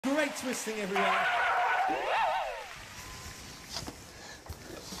Great twisting, everyone.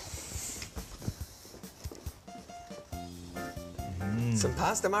 Some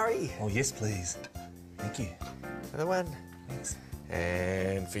pasta, Murray. Oh, yes, please. Thank you. Another one. Thanks.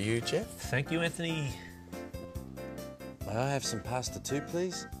 And for you, Jeff. Thank you, Anthony. May I have some pasta too,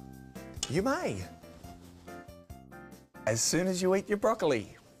 please? You may. As soon as you eat your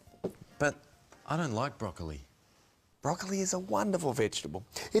broccoli. But I don't like broccoli. Broccoli is a wonderful vegetable.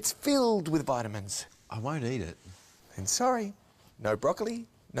 It's filled with vitamins. I won't eat it. And sorry, no broccoli,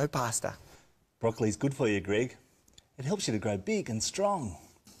 no pasta. Broccoli's good for you, Greg. It helps you to grow big and strong.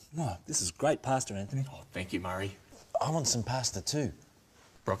 Oh, this is great pasta, Anthony. Oh, thank you, Murray. I want some pasta too.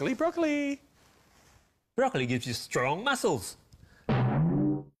 Broccoli, broccoli. Broccoli gives you strong muscles.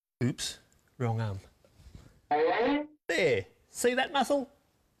 Oops, wrong arm. There, see that muscle?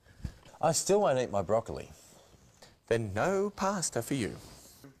 I still won't eat my broccoli. Then no pasta for you.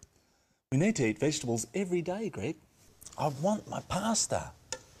 We need to eat vegetables every day, Greg. I want my pasta.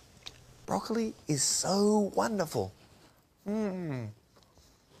 Broccoli is so wonderful.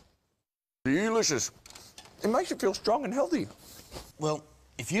 Delicious. It makes you feel strong and healthy. Well,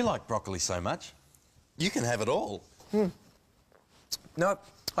 if you like broccoli so much, you can have it all. No,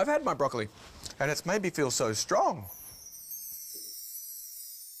 I've had my broccoli, and it's made me feel so strong.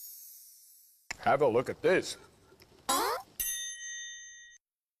 Have a look at this.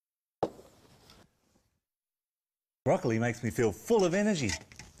 Broccoli makes me feel full of energy.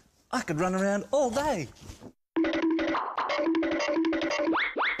 I could run around all day.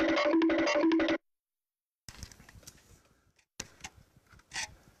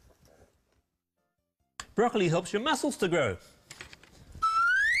 Broccoli helps your muscles to grow.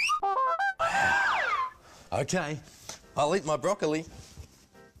 Okay, I'll eat my broccoli.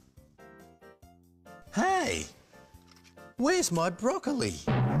 Hey, where's my broccoli?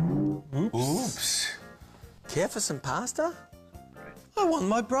 Oops. Care for some pasta? I want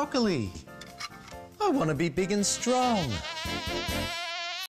my broccoli. I want to be big and strong.